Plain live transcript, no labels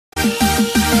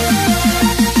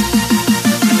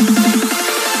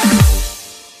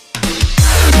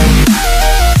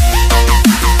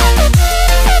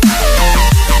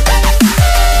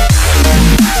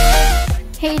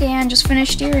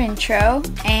intro,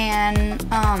 and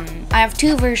I have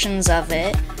two versions of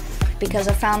it because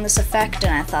I found this effect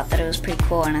and I thought that it was pretty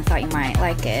cool and I thought you might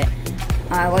like it.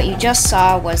 What you just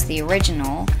saw was the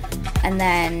original, and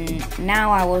then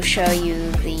now I will show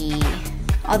you the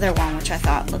other one, which I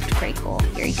thought looked pretty cool.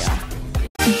 Here you go.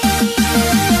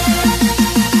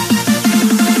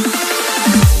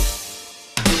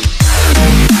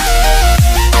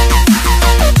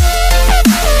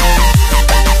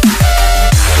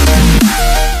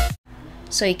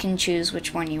 So you can choose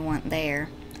which one you want there.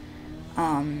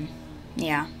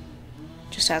 Yeah,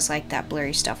 just has like that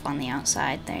blurry stuff on the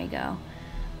outside. There you go.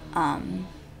 I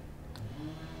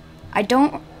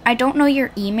don't know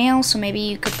your email, so maybe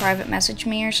you could private message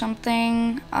me or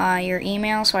something. Your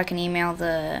email, so I can email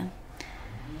the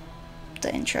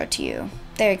intro to you.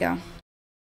 There you go.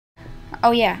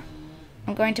 Oh yeah,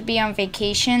 I'm going to be on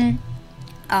vacation.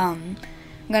 I'm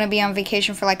gonna be on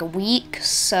vacation for like a week,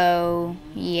 so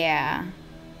yeah,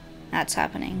 that's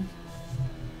happening.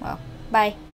 Well,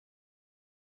 bye.